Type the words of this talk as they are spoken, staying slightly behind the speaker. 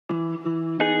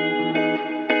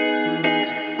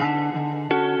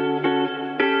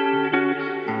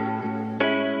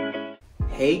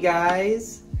Hey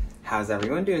guys, how's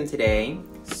everyone doing today?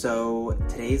 So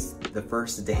today's the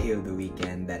first day of the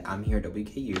weekend that I'm here at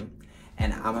WKU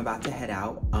and I'm about to head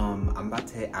out. I'm about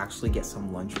to actually get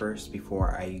some lunch first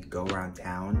before I go around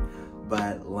town,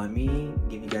 but let me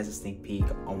give you guys a sneak peek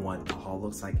on what the hall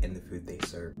looks like and the food they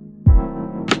serve.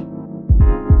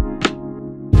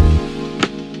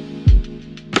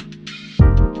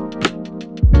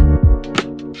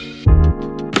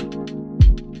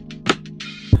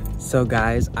 So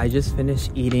guys, I just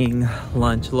finished eating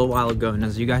lunch a little while ago, and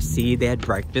as you guys see, they had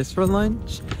breakfast for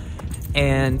lunch.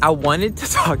 And I wanted to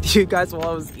talk to you guys while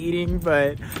I was eating,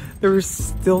 but there were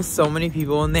still so many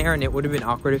people in there and it would have been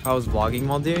awkward if I was vlogging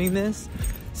while doing this.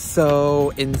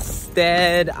 So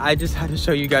instead, I just had to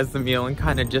show you guys the meal and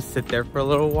kind of just sit there for a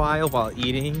little while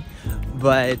eating.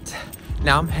 But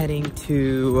now I'm heading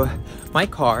to my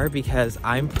car because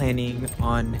I'm planning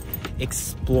on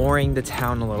exploring the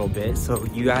town a little bit. So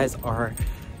you guys are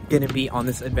gonna be on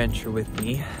this adventure with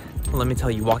me. Let me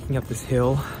tell you, walking up this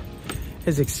hill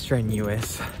is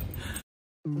extraneous.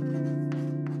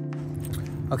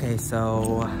 Okay,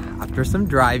 so after some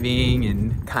driving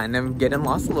and kind of getting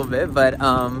lost a little bit, but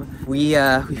we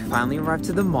finally arrived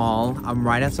to the mall. I'm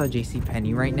right outside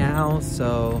JCPenney right now,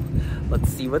 so let's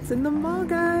see what's in the mall,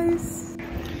 guys.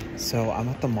 So I'm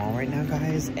at the mall right now,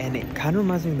 guys, and it kind of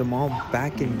reminds me of the mall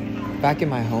back in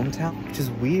my hometown, which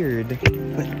is weird.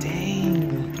 But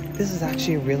dang, this is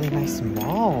actually a really nice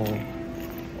mall.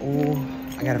 Oh,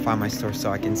 I gotta find my store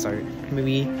so I can start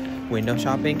maybe window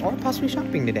shopping or possibly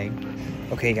shopping today.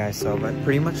 Okay, guys, so I've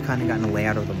pretty much kind of gotten a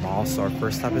layout of the mall. So our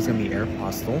first stop is gonna be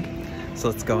Aeropostale. So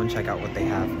let's go and check out what they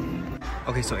have.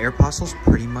 Okay, so Aeropostale's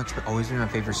pretty much always been my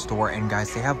favorite store, and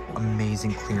guys, they have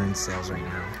amazing clearance sales right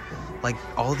now. Like,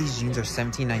 all these jeans are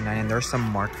 $17.99 and there's some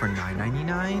marked for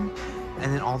 $9.99.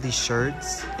 And then all these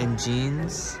shirts and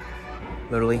jeans.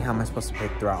 Literally, how am I supposed to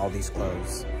pick throughout all these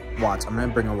clothes? Watch, I'm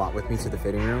gonna bring a lot with me to the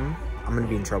fitting room. I'm gonna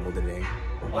be in trouble today.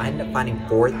 I ended up finding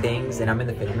 4 things and I'm in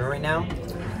the fitting room right now.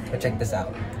 But check this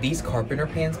out. These carpenter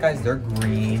pants, guys, they're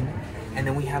green. And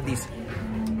then we have these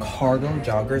cargo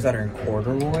joggers that are in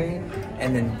corduroy.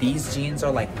 And then these jeans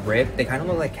are like ripped. They kind of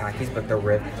look like khakis, but they're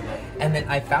ripped. And then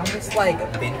I found this like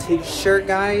vintage shirt,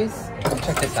 guys.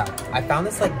 Check this out. I found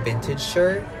this like vintage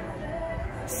shirt.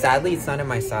 Sadly, it's not in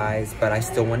my size, but I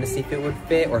still wanted to see if it would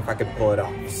fit or if I could pull it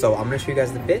off. So I'm gonna show you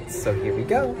guys the fits, so here we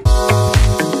go.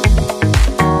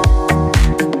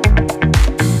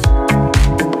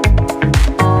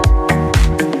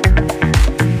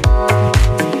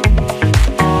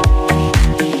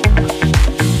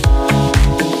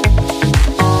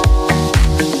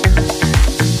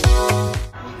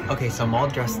 So I'm all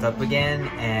dressed up again,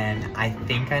 and I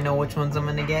think I know which ones I'm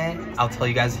gonna get. I'll tell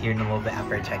you guys here in a little bit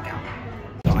after I check out.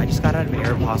 So I just got out of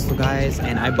Aeropostale, guys,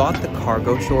 and I bought the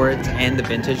cargo shorts and the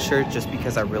vintage shirt just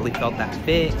because I really felt that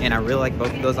fit, and I really like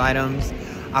both of those items.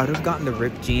 I would have gotten the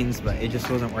ripped jeans, but it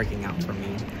just wasn't working out for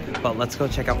me. But let's go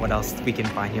check out what else we can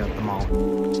find here at the mall.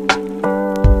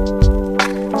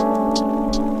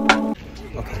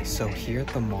 So here at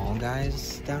the mall,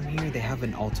 guys, down here, they have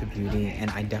an Ulta Beauty,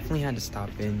 and I definitely had to stop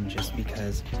in just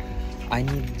because I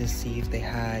needed to see if they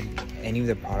had any of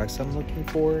the products I'm looking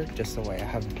for, just so I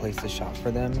have a place to shop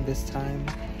for them this time.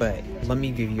 But let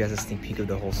me give you guys a sneak peek of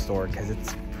the whole store because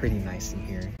it's pretty nice in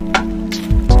here.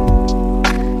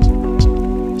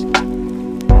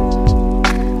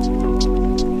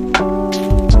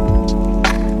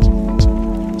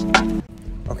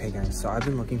 So I've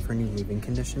been looking for a new leave-in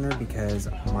conditioner because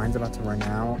mine's about to run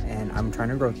out, and I'm trying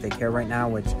to grow thick hair right now,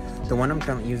 which the one I'm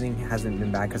currently using hasn't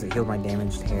been bad because it healed my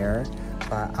damaged hair,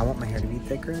 but I want my hair to be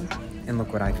thicker, and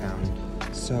look what I found.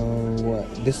 So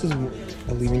this is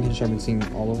a leave-in conditioner I've been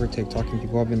seeing all over TikTok, and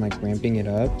people have been like ramping it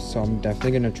up, so I'm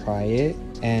definitely gonna try it,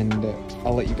 and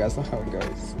I'll let you guys know how it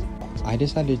goes. I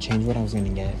decided to change what I was gonna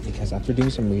get because after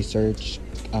doing some research,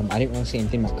 I didn't really see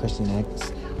anything about Kristen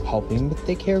X helping with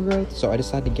thick hair growth, so I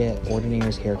decided to get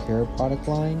Ordinary's hair care product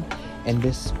line, and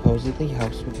this supposedly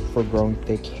helps for growing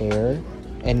thick hair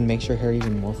and makes your hair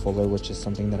even more fuller, which is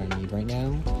something that I need right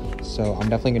now. So I'm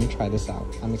definitely gonna try this out.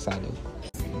 I'm excited.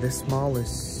 This mall is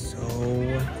so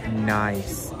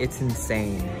nice. It's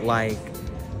insane. Like,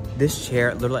 this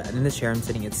chair, literally in this chair I'm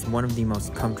sitting, it's one of the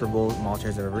most comfortable mall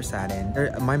chairs I've ever sat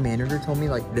in. My manager told me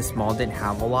like this mall didn't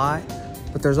have a lot,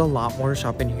 but there's a lot more to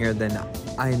shop in here than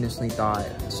I initially thought.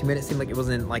 She made it seem like it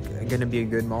wasn't like gonna be a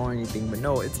good mall or anything, but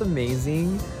no, it's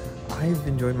amazing. I've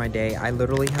enjoyed my day. I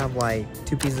literally have like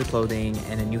 2 pieces of clothing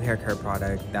and a new hair care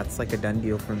product. That's like a done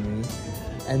deal for me.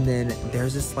 And then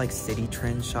there's this like City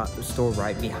Trend store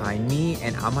right behind me,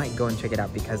 and I might go and check it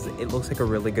out because it looks like a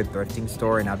really good thrifting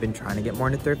store, and I've been trying to get more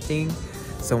into thrifting.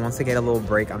 So once I get a little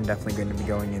break, I'm definitely going to be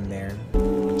going in there.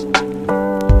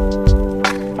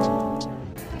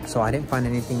 So I didn't find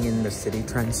anything in the City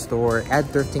Trend store. It had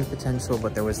thrifting potential,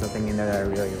 but there was nothing in there that I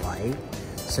really liked.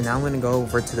 So now I'm gonna go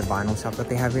over to the vinyl shop that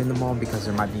they have here in the mall because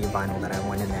there might be a vinyl that I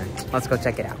want in there. Let's go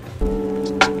check it out.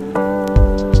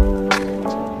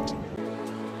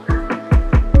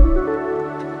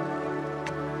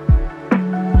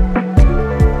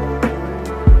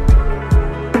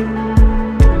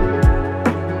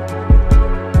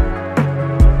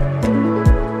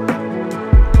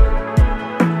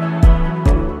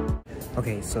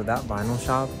 Okay, so that vinyl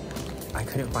shop, I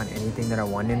couldn't find anything that I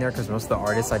wanted in there because most of the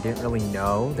artists I didn't really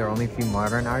know. There are only a few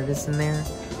modern artists in there,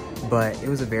 but it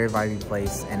was a very vibey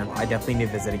place, and I definitely need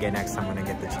to visit again next time when I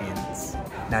get the chance.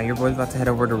 Now your boy's about to head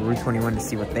over to Route 21 to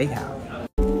see what they have.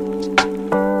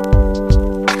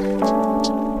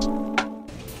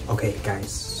 Okay guys,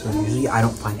 so usually I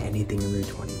don't find anything in Route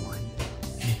 21,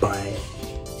 but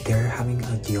they're having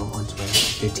a deal on Twitter,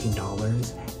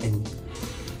 $15, and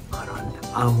hold on,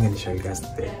 I'm gonna show you guys the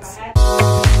fits.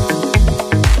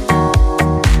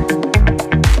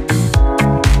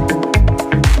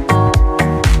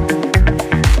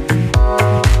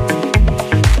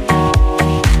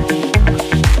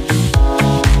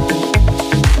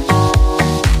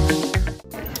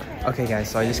 Okay guys,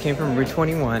 so I just came from Route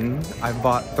 21. I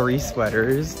bought 3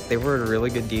 sweaters. They were a really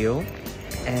good deal.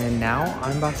 And now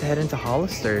I'm about to head into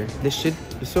Hollister.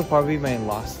 This will probably be my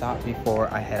last stop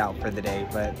before I head out for the day,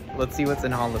 but let's see what's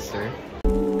in Hollister.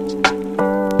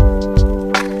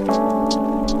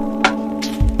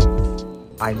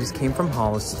 I just came from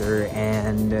Hollister,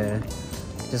 and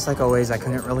just like always, I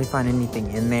couldn't really find anything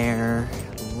in there.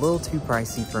 A little too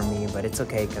pricey for me, but it's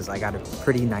okay because I got a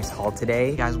pretty nice haul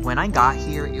today. Guys, when I got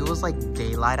here, it was like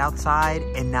daylight outside,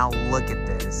 and now look at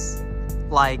this.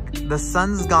 Like, the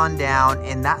sun's gone down,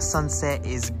 and that sunset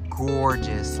is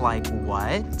gorgeous. Like,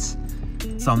 what?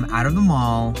 So I'm out of the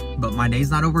mall, but my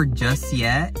day's not over just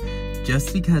yet.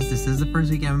 Just because this is the first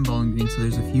weekend in Bowling Green, so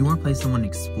there's a few more places I want to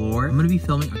explore. I'm going to be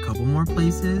filming a couple more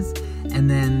places, and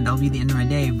then that'll be the end of my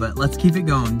day. But let's keep it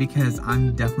going because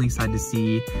I'm definitely excited to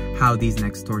see how these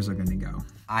next stores are going to go.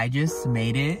 I just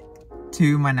made it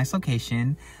to my next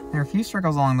location. There are a few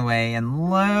struggles along the way, and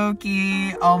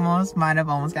Loki might have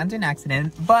almost gotten into an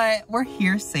accident, but we're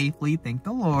here safely, thank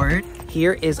the Lord.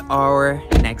 Here is our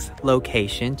next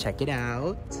location. Check it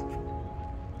out.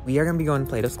 We are gonna be going to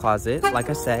Plato's Closet. Like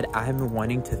I said, I have been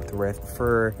wanting to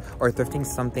thrifting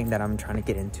something that I'm trying to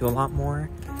get into a lot more.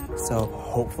 So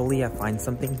hopefully I find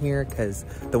something here, because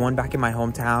the one back in my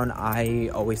hometown, I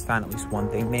always found at least one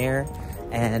thing there.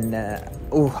 And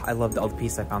oh, I loved all the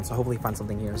pieces I found, so hopefully find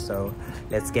something here. So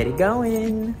let's get it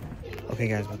going. Okay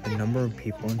guys, but the number of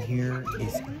people in here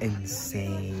is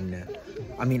insane.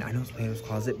 I mean, I know it's Plato's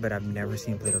Closet, but I've never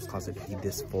seen Plato's Closet be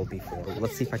this full before.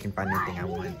 Let's see if I can find anything I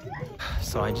want.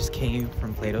 So I just came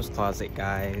from Plato's Closet,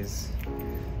 guys.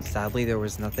 Sadly, there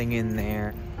was nothing in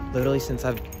there. Literally, since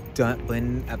I've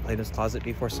been at Plato's Closet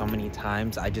before so many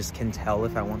times, I just can tell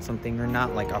if I want something or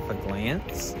not, like off a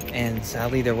glance. And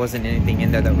sadly, there wasn't anything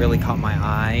in there that really caught my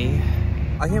eye.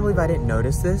 I can't believe I didn't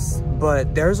notice this,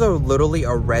 but there's literally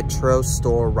a retro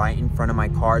store right in front of my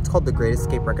car. It's called The Great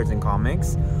Escape Records and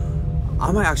Comics.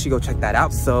 I might actually go check that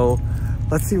out. So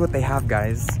let's see what they have,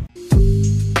 guys.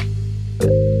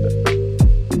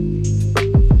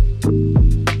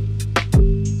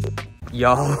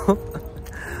 Y'all,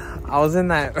 I was in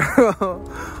that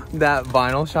that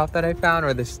vinyl shop that I found,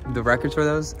 or the records for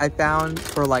those I found,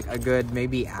 for like a good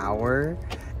maybe hour.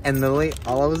 And literally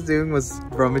all I was doing was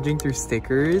rummaging through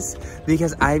stickers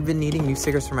because I've been needing new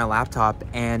stickers for my laptop,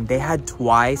 and they had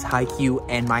twice Haikyuu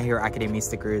and My Hero Academia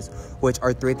stickers, which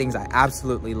are 3 things I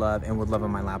absolutely love and would love on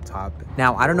my laptop.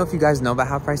 Now, I don't know if you guys know about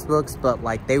half price books, but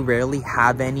like they rarely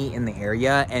have any in the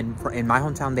area, and in my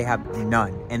hometown they have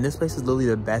none. And this place is literally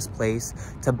the best place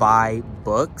to buy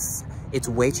books. It's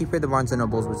way cheaper than Barnes &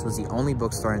 Noble's, which was the only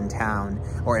bookstore in town,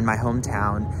 or in my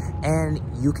hometown. And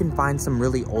you can find some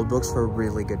really old books for a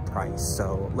really good price.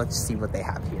 So let's see what they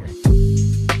have here.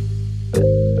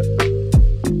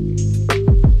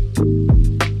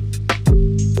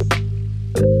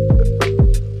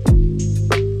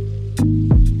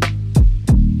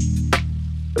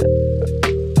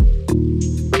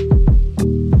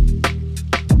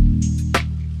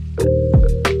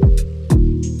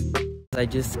 I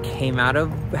just came out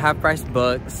of half price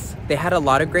books. They had a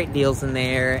lot of great deals in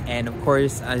there, and of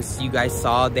course, as you guys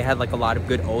saw, they had like a lot of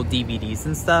good old DVDs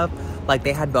and stuff. Like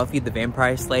they had Buffy the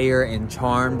Vampire Slayer and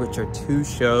Charmed, which are 2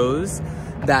 shows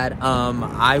that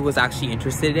I was actually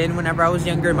interested in whenever I was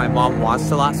younger. My mom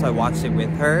watched a lot, so I watched it with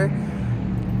her.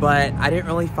 but I didn't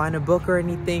really find a book or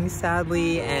anything,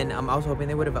 sadly, and I was hoping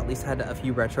they would have at least had a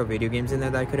few retro video games in there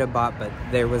that I could have bought, but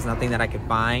there was nothing that I could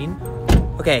find.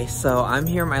 Okay, so I'm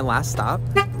here at my last stop,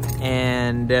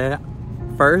 and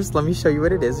first, let me show you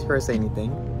what it is before I say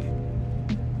anything.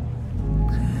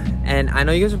 And I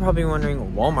know you guys are probably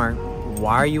wondering, Walmart,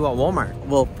 why are you at Walmart?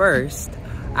 Well, first,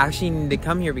 I actually need to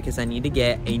come here because I need to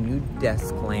get a new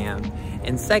desk lamp.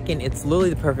 And second, it's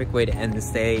literally the perfect way to end this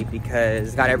day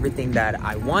because I got everything that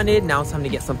I wanted. Now it's time to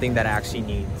get something that I actually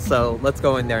need. So let's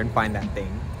go in there and find that thing.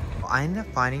 I ended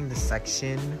up finding the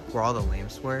section where all the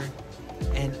lamps were.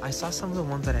 And I saw some of the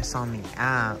ones that I saw in the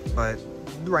app, but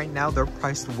right now they're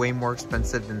priced way more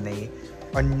expensive than they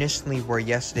initially were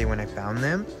yesterday when I found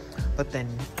them. But then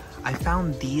I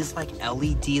found these like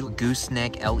LED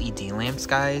gooseneck LED lamps,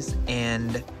 guys,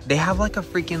 and they have like a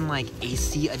freaking like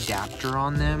AC adapter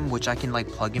on them, which I can like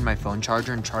plug in my phone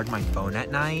charger and charge my phone at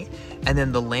night. And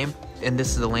then the lamp, and this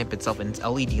is the lamp itself, and it's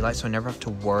LED light, so I never have to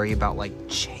worry about like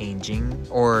changing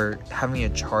or having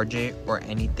to charge it or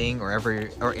anything or ever,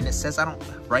 and it says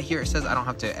right here it says I don't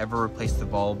have to ever replace the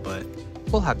bulb, but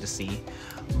we'll have to see.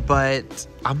 But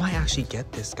I might actually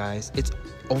get this, guys. It's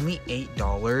only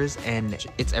 $8 and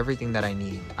it's everything that I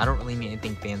need. I don't really need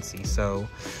anything fancy, so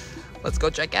let's go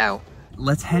check out.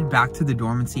 Let's head back to the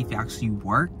dorm and see if it actually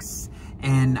works.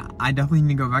 And I definitely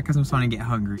need to go back because I'm starting to get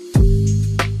hungry.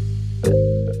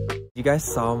 You guys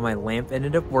saw my lamp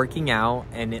ended up working out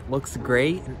and it looks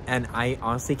great, and I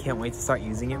honestly can't wait to start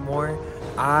using it more.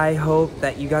 I hope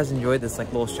that you guys enjoyed this like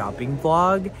little shopping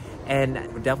vlog, and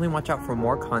definitely watch out for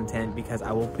more content because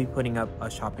I will be putting up a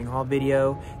shopping haul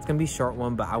video. It's gonna be a short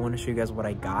one, but I want to show you guys what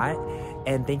I got.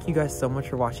 And thank you guys so much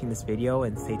for watching this video,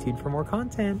 and stay tuned for more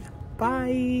content.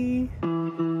 Bye.